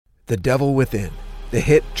The Devil Within, the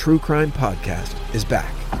hit true crime podcast, is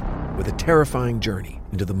back with a terrifying journey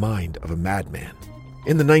into the mind of a madman.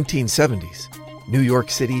 In the 1970s, New York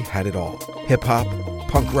City had it all: hip-hop,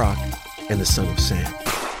 punk rock, and the Son of Sam.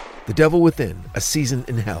 The Devil Within, A Season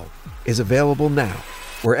in Hell, is available now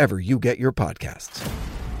wherever you get your podcasts.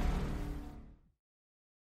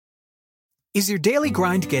 Is your daily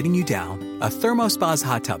grind getting you down? A ThermoSpa's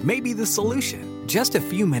hot tub may be the solution. Just a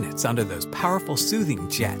few minutes under those powerful soothing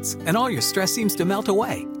jets, and all your stress seems to melt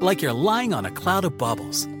away, like you're lying on a cloud of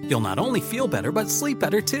bubbles. You'll not only feel better, but sleep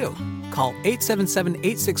better too. Call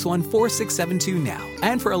 877-861-4672 now,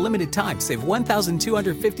 and for a limited time, save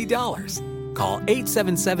 $1,250. Call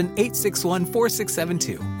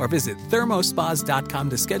 877-861-4672 or visit thermospas.com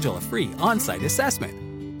to schedule a free on-site assessment.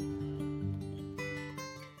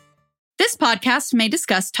 This podcast may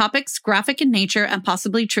discuss topics graphic in nature and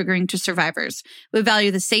possibly triggering to survivors. We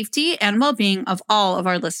value the safety and well-being of all of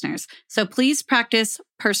our listeners, so please practice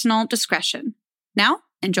personal discretion. Now,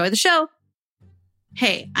 enjoy the show.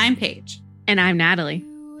 Hey, I'm Paige. And I'm Natalie.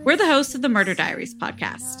 We're the hosts of the Murder Diaries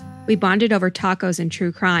podcast. We bonded over tacos and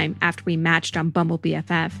true crime after we matched on Bumble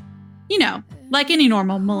BFF. You know, like any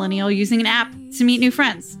normal millennial using an app to meet new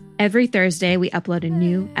friends. Every Thursday, we upload a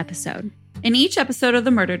new episode. In each episode of the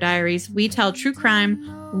Murder Diaries, we tell true crime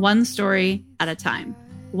one story at a time.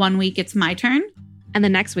 One week it's my turn, and the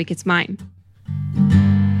next week it's mine.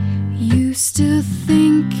 You still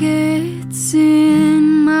think it's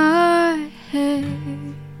in my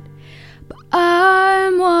head, but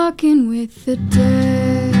I'm walking with the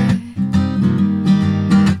dead.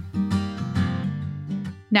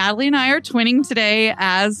 Natalie and I are twinning today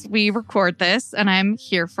as we record this, and I'm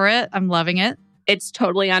here for it. I'm loving it. It's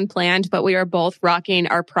totally unplanned, but we are both rocking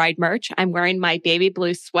our Pride merch. I'm wearing my baby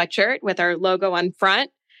blue sweatshirt with our logo on front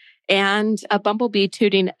and a bumblebee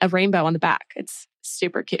tooting a rainbow on the back. It's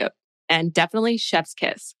super cute and definitely chef's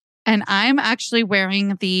kiss. And I'm actually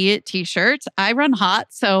wearing the t-shirt. I run hot,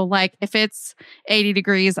 so like if it's 80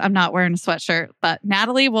 degrees, I'm not wearing a sweatshirt. But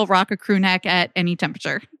Natalie will rock a crew neck at any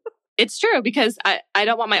temperature. It's true because I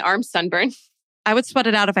don't want my arms sunburned. I would sweat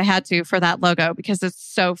it out if I had to for that logo because it's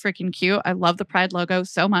so freaking cute. I love the Pride logo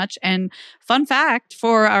so much. And fun fact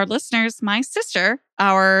for our listeners, my sister,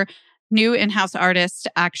 our new in-house artist,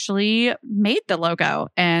 actually made the logo.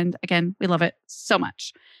 And again, we love it so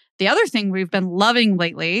much. The other thing we've been loving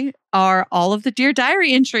lately are all of the Dear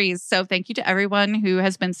Diary entries. So thank you to everyone who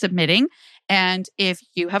has been submitting. And if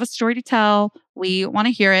you have a story to tell, we want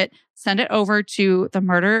to hear it. Send it over to the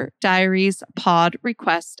Murder Diaries pod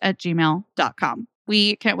request at gmail.com.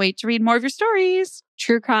 We can't wait to read more of your stories.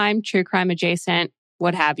 True crime adjacent,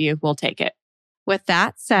 what have you, we'll take it. With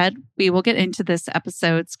that said, we will get into this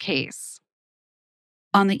episode's case.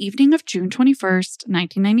 On the evening of June 21st,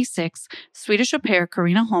 1996, Swedish au pair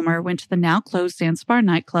Karina Holmer went to the now-closed Zanzibar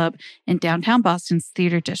nightclub in downtown Boston's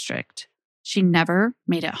Theater District. She never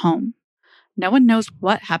made it home. No one knows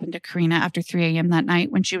what happened to Karina after 3 a.m. that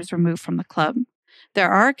night when she was removed from the club.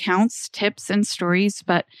 There are accounts, tips, and stories,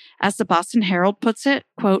 but as the Boston Herald puts it,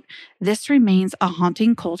 quote, "This remains a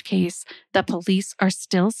haunting cold case that police are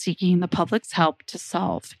still seeking the public's help to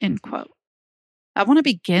solve," end quote. I want to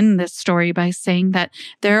begin this story by saying that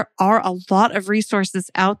there are a lot of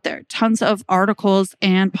resources out there, tons of articles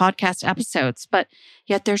and podcast episodes, but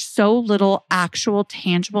yet there's so little actual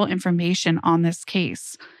tangible information on this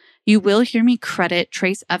case. You will hear me credit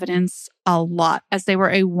Trace Evidence a lot, as they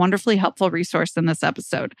were a wonderfully helpful resource in this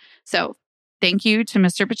episode. So thank you to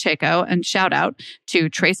Mr. Pacheco, and shout out to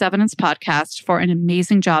Trace Evidence Podcast for an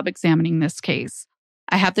amazing job examining this case.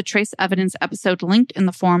 I have the Trace Evidence episode linked in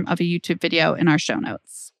the form of a YouTube video in our show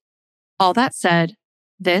notes. All that said,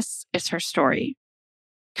 this is her story.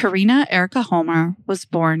 Karina Erika Holmer was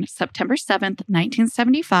born September 7th,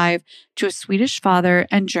 1975, to a Swedish father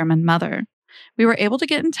and German mother. We were able to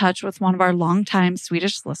get in touch with one of our longtime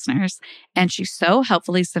Swedish listeners, and she so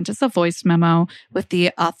helpfully sent us a voice memo with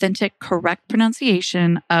the authentic, correct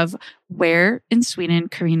pronunciation of where in Sweden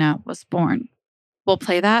Karina was born. We'll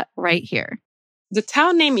play that right here. The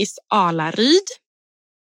town name is Alaryd,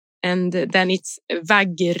 and then it's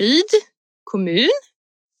Vaggeryd kommun.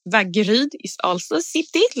 Vaggeryd is also a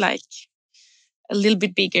city, like a little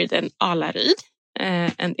bit bigger than Alaryd,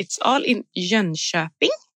 and it's all in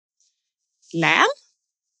Jönköping län,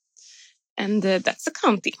 and that's a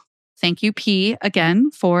county. Thank you, P,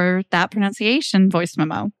 again, for that pronunciation voice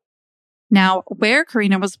memo. Now, where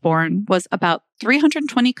Karina was born was about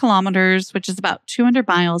 320 kilometers, which is about 200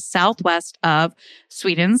 miles southwest of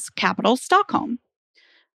Sweden's capital, Stockholm.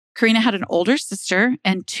 Karina had an older sister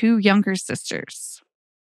and 2 younger sisters.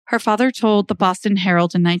 Her father told the Boston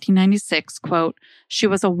Herald in 1996, quote, "She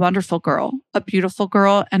was a wonderful girl, a beautiful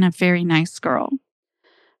girl, and a very nice girl."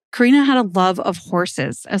 Karina had a love of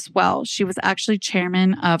horses as well. She was actually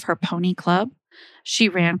chairman of her pony club. She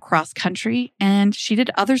ran cross country, and she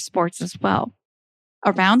did other sports as well.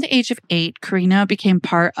 Around the age of 8, Karina became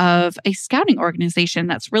part of a scouting organization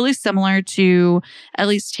that's really similar to, at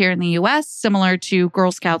least here in the US, similar to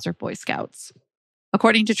Girl Scouts or Boy Scouts.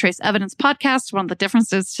 According to Trace Evidence podcast, one of the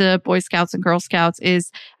differences to Boy Scouts and Girl Scouts is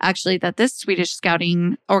actually that this Swedish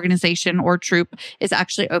scouting organization or troop is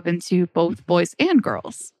actually open to both boys and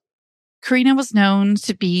girls. Karina was known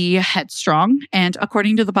to be headstrong, and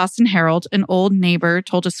according to the Boston Herald, an old neighbor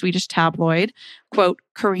told a Swedish tabloid, quote,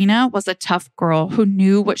 "Karina was a tough girl who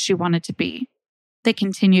knew what she wanted to be." They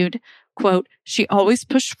continued, quote, "She always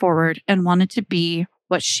pushed forward and wanted to be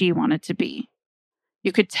what she wanted to be.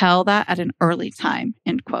 You could tell that at an early time,"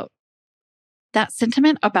 end quote. That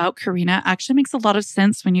sentiment about Karina actually makes a lot of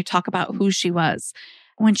sense when you talk about who she was.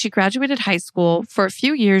 When she graduated high school, for a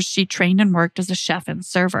few years, she trained and worked as a chef and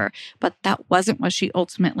server, but that wasn't what she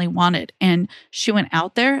ultimately wanted. And she went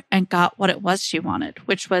out there and got what it was she wanted,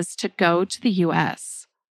 which was to go to the US.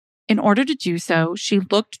 In order to do so, she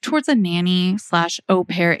looked towards a nanny/au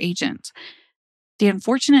pair agent. The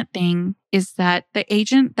unfortunate thing is that the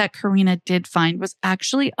agent that Karina did find was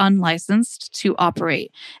actually unlicensed to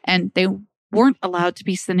operate, and they weren't allowed to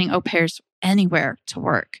be sending au pairs anywhere to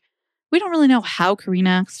work. We don't really know how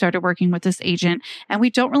Karina started working with this agent, and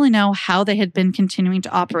we don't really know how they had been continuing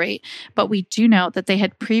to operate, but we do know that they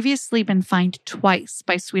had previously been fined twice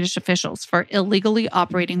by Swedish officials for illegally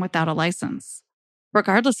operating without a license.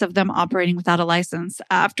 Regardless of them operating without a license,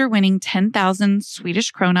 after winning 10,000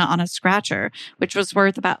 Swedish krona on a scratcher, which was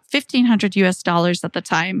worth about $1,500 US at the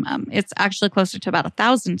time, it's actually closer to about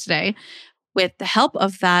 1,000 today. With the help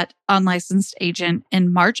of that unlicensed agent,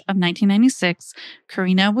 in March of 1996,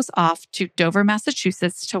 Karina was off to Dover,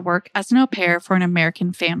 Massachusetts to work as an au pair for an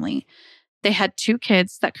American family. They had 2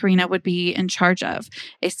 kids that Karina would be in charge of,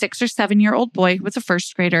 a 6 or 7-year-old boy who was a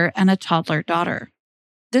first grader and a toddler daughter.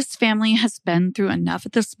 This family has been through enough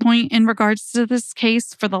at this point in regards to this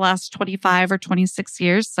case for the last 25 or 26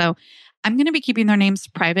 years, so I'm going to be keeping their names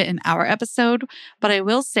private in our episode, but I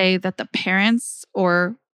will say that the parents,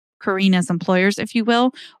 or Karina's employers, if you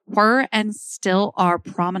will, were and still are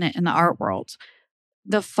prominent in the art world.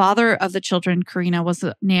 The father of the children Karina was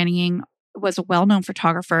nannying was a well-known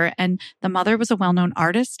photographer, and the mother was a well-known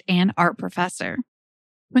artist and art professor.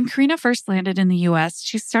 When Karina first landed in the US,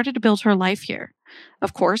 she started to build her life here.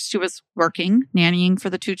 Of course, she was working, nannying for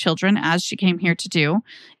the 2 children as she came here to do,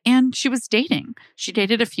 and she was dating. She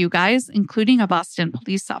dated a few guys, including a Boston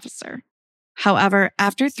police officer. However,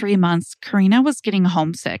 after 3 months, Karina was getting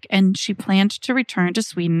homesick, and she planned to return to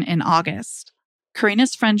Sweden in August.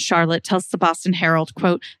 Karina's friend Charlotte tells the Boston Herald,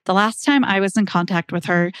 quote, "The last time I was in contact with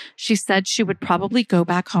her, she said she would probably go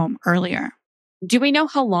back home earlier." Do we know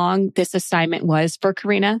how long this assignment was for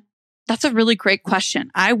Karina? That's a really great question.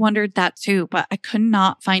 I wondered that too, but I could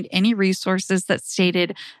not find any resources that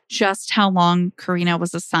stated just how long Karina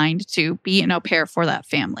was assigned to be an au pair for that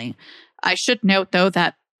family. I should note, though,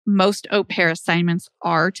 that most au pair assignments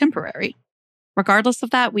are temporary. Regardless of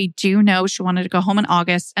that, we do know she wanted to go home in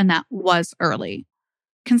August, and that was early.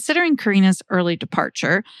 Considering Karina's early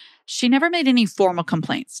departure, she never made any formal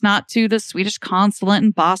complaints, not to the Swedish consulate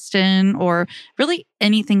in Boston or really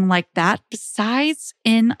anything like that, besides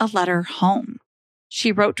in a letter home.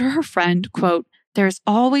 She wrote to her friend, quote, "There's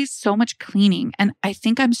always so much cleaning, and I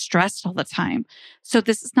think I'm stressed all the time. So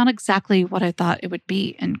this is not exactly what I thought it would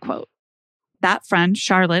be," end quote. That friend,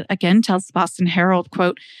 Charlotte, again tells the Boston Herald,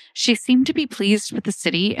 quote, "She seemed to be pleased with the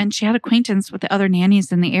city, and she had acquaintance with the other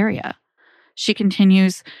nannies in the area." She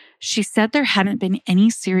continues, "She said there hadn't been any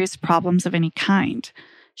serious problems of any kind.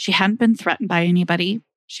 She hadn't been threatened by anybody.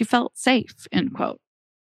 She felt safe," end quote.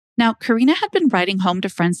 Now, Karina had been writing home to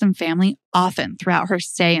friends and family often throughout her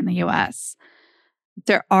stay in the US.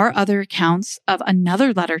 There are other accounts of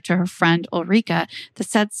another letter to her friend Ulrika that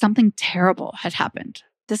said something terrible had happened.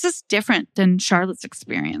 This is different than Charlotte's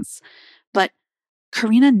experience, but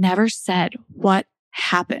Karina never said what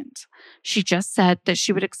happened. She just said that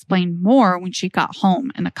she would explain more when she got home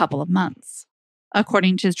in a couple of months.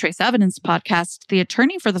 According to the Trace Evidence podcast, the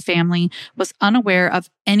attorney for the family was unaware of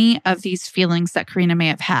any of these feelings that Karina may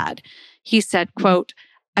have had. He said, quote,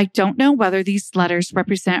 "I don't know whether these letters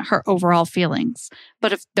represent her overall feelings,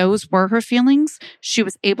 but if those were her feelings, she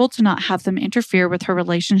was able to not have them interfere with her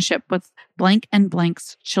relationship with blank and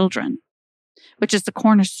blank's children," which is the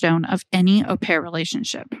cornerstone of any au pair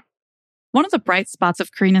relationship. One of the bright spots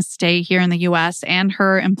of Karina's stay here in the U.S. and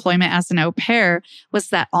her employment as an au pair was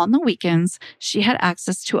that on the weekends, she had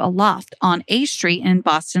access to a loft on A Street in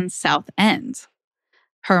Boston's South End.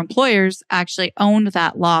 Her employers actually owned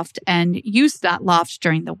that loft and used that loft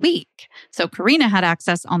during the week, so Karina had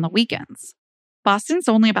access on the weekends. Boston's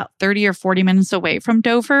only about 30 or 40 minutes away from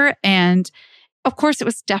Dover, and of course, it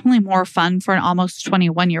was definitely more fun for an almost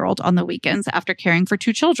 21-year-old on the weekends after caring for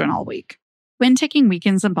 2 children all week. When taking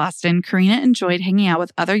weekends in Boston, Karina enjoyed hanging out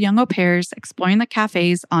with other young au pairs, exploring the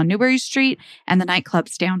cafes on Newbury Street and the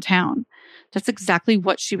nightclubs downtown. That's exactly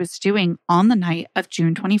what she was doing on the night of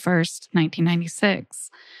June 21st,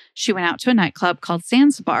 1996. She went out to a nightclub called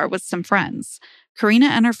Zanzibar with some friends. Karina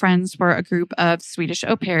and her friends were a group of Swedish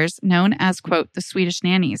au pairs known as, quote, the Swedish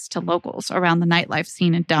nannies to locals around the nightlife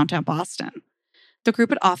scene in downtown Boston. The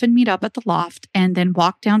group would often meet up at the loft and then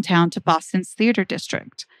walk downtown to Boston's theater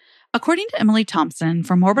district. According to Emily Thompson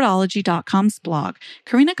from Morbidology.com's blog,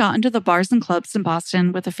 Karina got into the bars and clubs in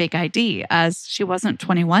Boston with a fake ID, as she wasn't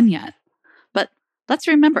 21 yet. But let's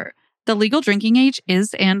remember, the legal drinking age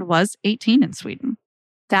is and was 18 in Sweden.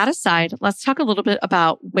 That aside, let's talk a little bit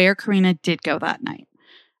about where Karina did go that night.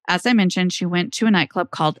 As I mentioned, she went to a nightclub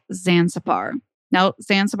called Zanzibar. Now,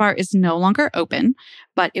 Zanzibar is no longer open,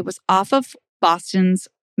 but it was off of Boston's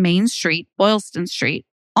main street, Boylston Street,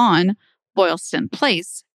 on Boylston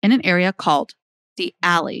Place, in an area called The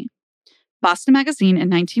Alley. Boston Magazine in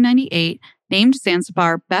 1998 named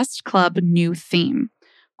Zanzibar Best Club New Theme.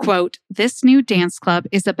 Quote, this new dance club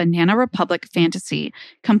is a Banana Republic fantasy,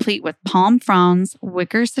 complete with palm fronds,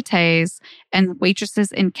 wicker settees, and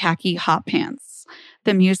waitresses in khaki hot pants.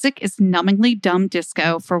 The music is numbingly dumb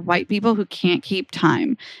disco for white people who can't keep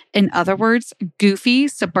time. In other words, goofy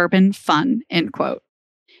suburban fun, end quote.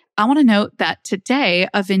 I want to note that today,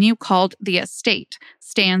 a venue called The Estate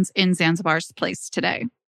stands in Zanzibar's place today.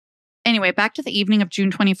 Anyway, back to the evening of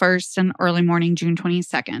June 21st and early morning June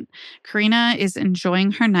 22nd. Karina is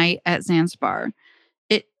enjoying her night at Zanzibar.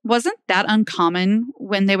 It wasn't that uncommon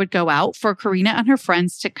when they would go out for Karina and her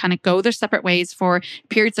friends to kind of go their separate ways for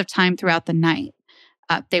periods of time throughout the night.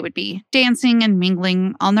 They would be dancing and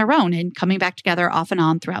mingling on their own and coming back together off and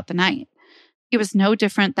on throughout the night. It was no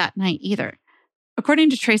different that night either. According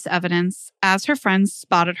to trace evidence, as her friends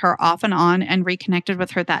spotted her off and on and reconnected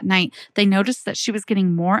with her that night, they noticed that she was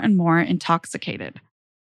getting more and more intoxicated.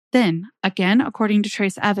 Then, again, according to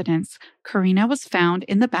trace evidence, Karina was found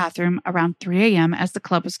in the bathroom around 3 a.m. as the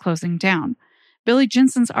club was closing down. Billy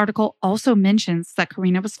Jensen's article also mentions that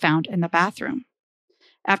Karina was found in the bathroom.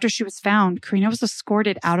 After she was found, Karina was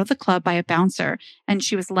escorted out of the club by a bouncer, and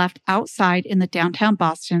she was left outside in the downtown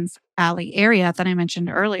Boston's alley area that I mentioned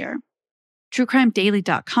earlier.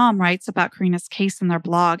 TrueCrimeDaily.com writes about Karina's case in their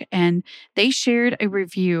blog, and they shared a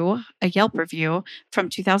Yelp review from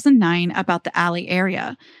 2009 about the alley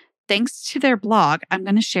area. Thanks to their blog, I'm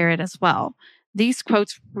going to share it as well. These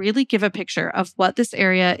quotes really give a picture of what this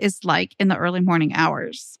area is like in the early morning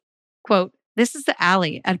hours. Quote, this is the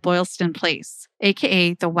alley at Boylston Place,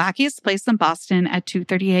 aka the wackiest place in Boston at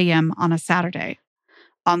 2:30 a.m. on a Saturday.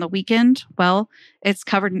 On the weekend, well, it's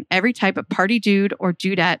covered in every type of party dude or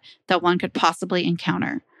dudette that one could possibly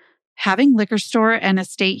encounter. Having liquor store and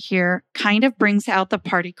estate here kind of brings out the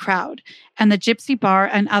party crowd and the gypsy bar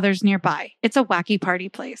and others nearby. It's a wacky party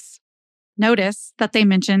place. Notice that they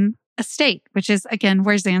mention estate, which is, again,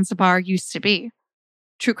 where Zanzibar used to be.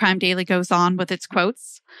 True Crime Daily goes on with its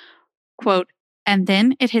quotes. Quote, and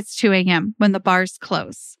then it hits 2 a.m. when the bars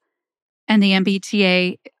close. And the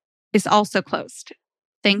MBTA is also closed.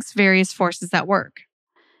 Thanks various forces at work.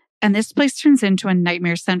 And this place turns into a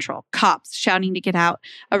nightmare central. Cops shouting to get out,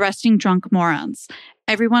 arresting drunk morons,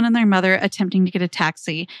 everyone and their mother attempting to get a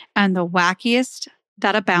taxi, and the wackiest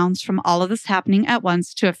that abounds from all of this happening at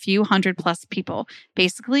once to a few hundred plus people.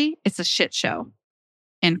 Basically, it's a shit show.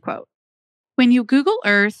 End quote. When you Google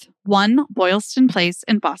Earth 1 Boylston Place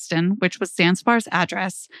in Boston, which was Zanzibar's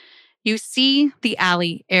address, you see the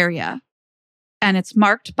alley area. And it's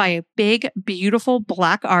marked by a big, beautiful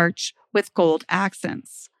black arch with gold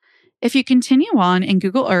accents. If you continue on in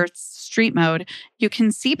Google Earth's street mode, you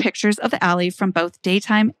can see pictures of the alley from both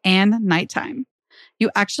daytime and nighttime. You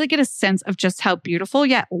actually get a sense of just how beautiful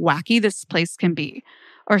yet wacky this place can be,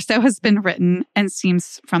 or so has been written and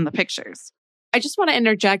seems from the pictures. I just want to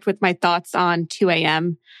interject with my thoughts on 2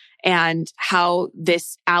 a.m. and how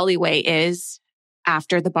this alleyway is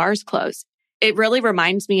after the bars close. It really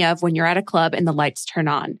reminds me of when you're at a club and the lights turn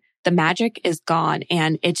on. The magic is gone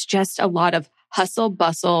and it's just a lot of hustle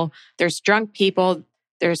bustle. There's drunk people.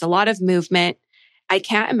 There's a lot of movement. I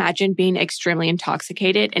can't imagine being extremely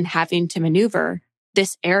intoxicated and having to maneuver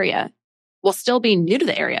this area while still being new to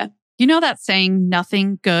the area. You know that saying,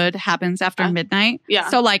 nothing good happens after midnight? Yeah.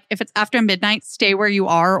 So like if it's after midnight, stay where you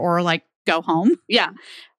are or like go home. Yeah.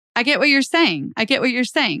 I get what you're saying.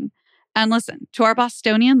 And listen, to our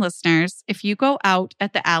Bostonian listeners, if you go out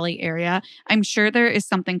at the alley area, I'm sure there is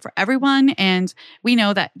something for everyone. And we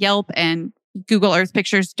know that Yelp and Google Earth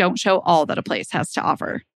pictures don't show all that a place has to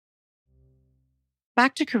offer.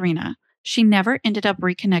 Back to Karina. She never ended up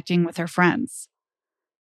reconnecting with her friends.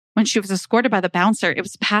 When she was escorted by the bouncer, it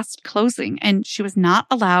was past closing, and she was not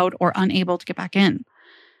allowed or unable to get back in.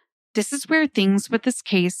 This is where things with this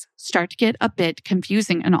case start to get a bit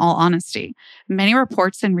confusing, in all honesty. Many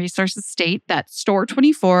reports and resources state that Store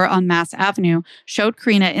 24 on Mass Avenue showed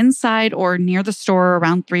Karina inside or near the store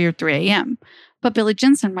around 3 or 3 a.m. But Billy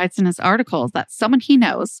Jensen writes in his article that someone he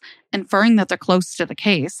knows, inferring that they're close to the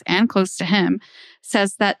case and close to him,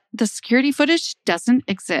 says that the security footage doesn't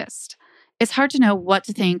exist. It's hard to know what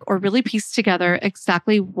to think or really piece together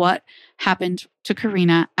exactly what happened to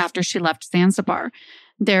Karina after she left Zanzibar.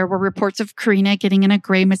 There were reports of Karina getting in a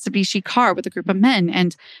gray Mitsubishi car with a group of men,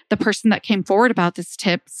 and the person that came forward about this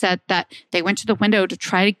tip said that they went to the window to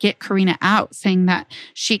try to get Karina out, saying that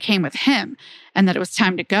she came with him and that it was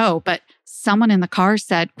time to go. But someone in the car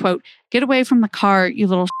said, quote, "Get away from the car, you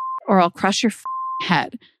little or I'll crush your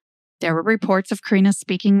head." There were reports of Karina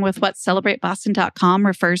speaking with what CelebrateBoston.com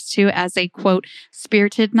refers to as a, quote,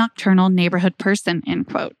 "spirited nocturnal neighborhood person," end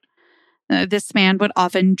quote. This man would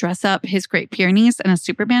often dress up his Great Pyrenees in a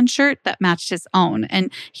Superman shirt that matched his own,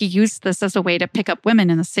 and he used this as a way to pick up women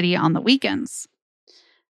in the city on the weekends.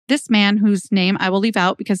 This man, whose name I will leave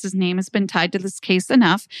out because his name has been tied to this case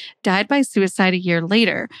enough, died by suicide a year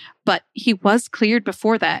later, but he was cleared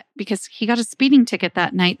before that because he got a speeding ticket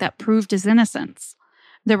that night that proved his innocence.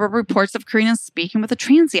 There were reports of Karina speaking with a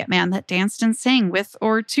transient man that danced and sang with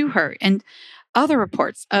or to her, and other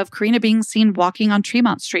reports of Karina being seen walking on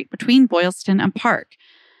Tremont Street between Boylston and Park.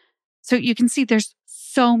 So you can see there's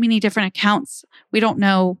so many different accounts. We don't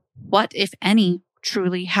know what, if any,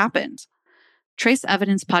 truly happened. Trace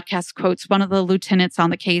Evidence Podcast quotes one of the lieutenants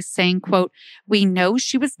on the case saying, quote, "We know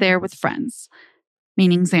she was there with friends,"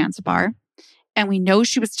 meaning Zanzibar, "and we know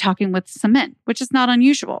she was talking with some men, which is not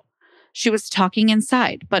unusual. She was talking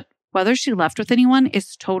inside, but whether she left with anyone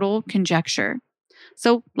is total conjecture."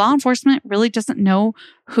 So law enforcement really doesn't know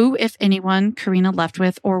who, if anyone, Karina left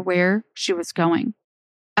with or where she was going.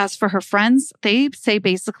 As for her friends, they say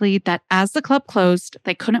basically that as the club closed,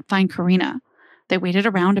 they couldn't find Karina. They waited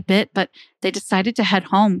around a bit, but they decided to head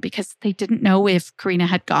home because they didn't know if Karina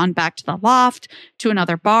had gone back to the loft, to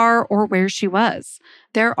another bar, or where she was.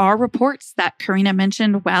 There are reports that Karina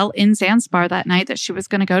mentioned while in Zanzibar that night that she was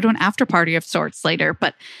going to go to an after party of sorts later,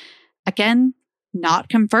 but again, not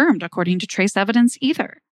confirmed according to Trace Evidence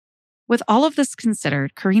either. With all of this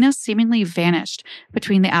considered, Karina seemingly vanished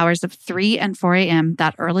between the hours of 3 and 4 a.m.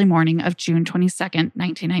 that early morning of June 22nd,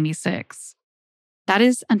 1996. That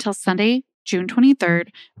is until Sunday, June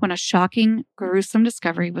 23rd, when a shocking, gruesome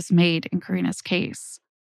discovery was made in Karina's case.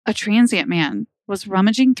 A transient man was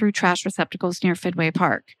rummaging through trash receptacles near Fidway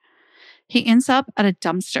Park. He ends up at a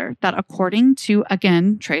dumpster that, according to,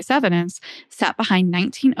 again, Trace Evidence, sat behind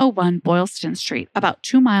 1901 Boylston Street, about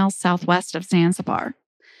 2 miles southwest of Zanzibar.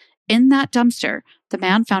 In that dumpster, the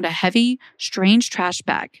man found a heavy, strange trash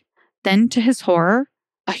bag. Then, to his horror,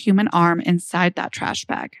 a human arm inside that trash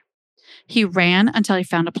bag. He ran until he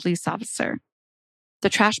found a police officer. The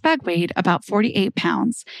trash bag weighed about 48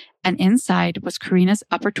 pounds, and inside was Karina's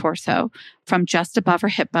upper torso from just above her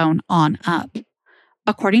hip bone on up.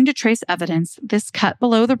 According to Trace Evidence, this cut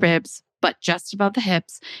below the ribs, but just above the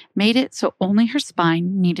hips, made it so only her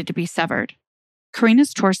spine needed to be severed.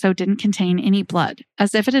 Karina's torso didn't contain any blood,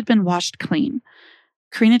 as if it had been washed clean.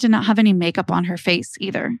 Karina did not have any makeup on her face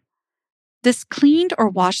either. This cleaned or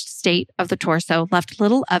washed state of the torso left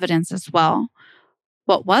little evidence as well.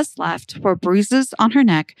 What was left were bruises on her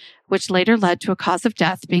neck, which later led to a cause of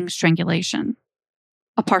death being strangulation.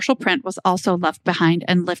 A partial print was also left behind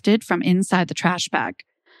and lifted from inside the trash bag.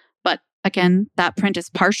 But again, that print is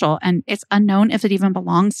partial, and it's unknown if it even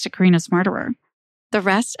belongs to Karina's murderer. The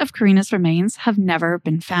rest of Karina's remains have never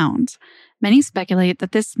been found. Many speculate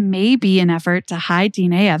that this may be an effort to hide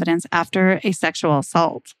DNA evidence after a sexual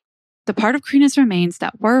assault. The part of Karina's remains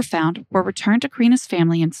that were found were returned to Karina's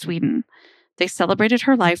family in Sweden. They celebrated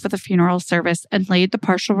her life with a funeral service and laid the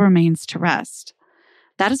partial remains to rest.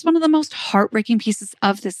 That is one of the most heartbreaking pieces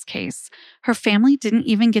of this case. Her family didn't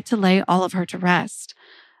even get to lay all of her to rest.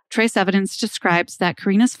 Trace Evidence describes that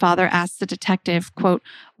Karina's father asked the detective, quote,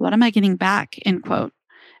 "What am I getting back?" end quote.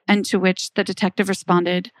 And to which the detective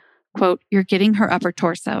responded, quote, "You're getting her upper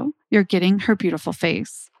torso. You're getting her beautiful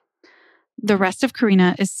face." The rest of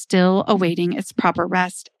Karina is still awaiting its proper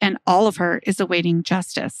rest, and all of her is awaiting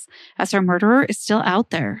justice, as her murderer is still out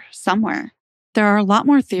there somewhere. There are a lot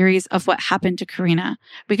more theories of what happened to Karina.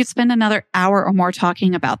 We could spend another hour or more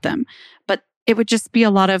talking about them, but it would just be a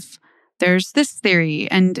lot of, there's this theory,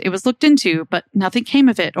 and it was looked into, but nothing came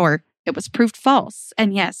of it, or it was proved false.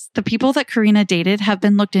 And yes, the people that Karina dated have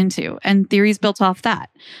been looked into, and theories built off that.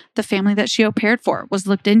 The family that she au paired for was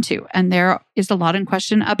looked into, and there is a lot in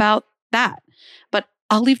question about that. But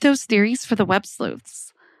I'll leave those theories for the web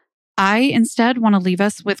sleuths. I instead want to leave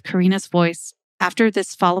us with Karina's voice after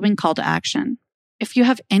this following call to action. If you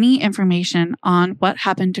have any information on what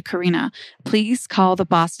happened to Karina, please call the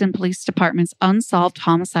Boston Police Department's Unsolved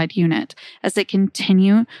Homicide Unit as they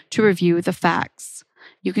continue to review the facts.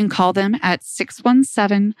 You can call them at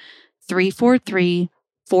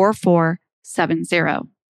 617-343-4470.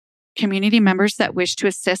 Community members that wish to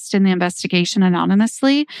assist in the investigation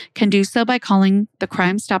anonymously can do so by calling the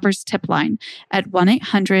Crime Stoppers tip line at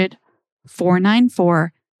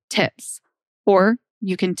 1-800-494-TIPS, or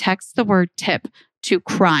you can text the word tip to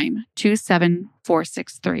crime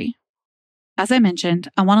 27463. As I mentioned,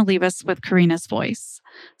 I want to leave us with Karina's voice.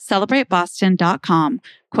 CelebrateBoston.com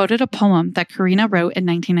quoted a poem that Karina wrote in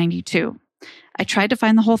 1992. I tried to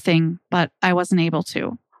find the whole thing, but I wasn't able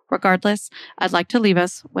to. Regardless, I'd like to leave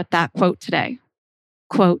us with that quote today.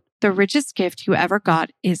 Quote, "The richest gift you ever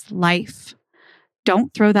got is life.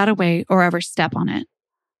 Don't throw that away or ever step on it,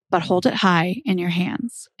 but hold it high in your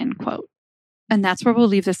hands." End quote. And that's where we'll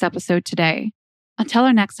leave this episode today. Until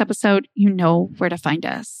our next episode, you know where to find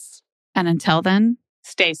us. And until then,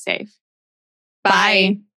 Stay safe.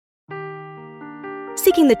 bye.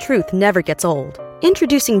 Seeking the truth never gets old.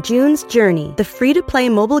 Introducing June's Journey, the free-to-play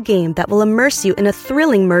mobile game that will immerse you in a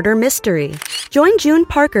thrilling murder mystery. Join June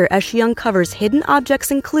Parker as she uncovers hidden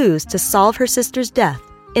objects and clues to solve her sister's death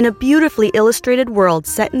in a beautifully illustrated world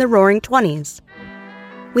set in the Roaring '20s.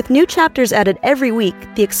 With new chapters added every week,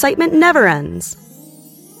 the excitement never ends.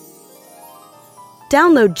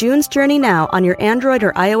 Download June's Journey now on your Android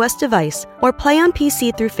or iOS device, or play on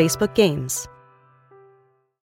PC through Facebook Games.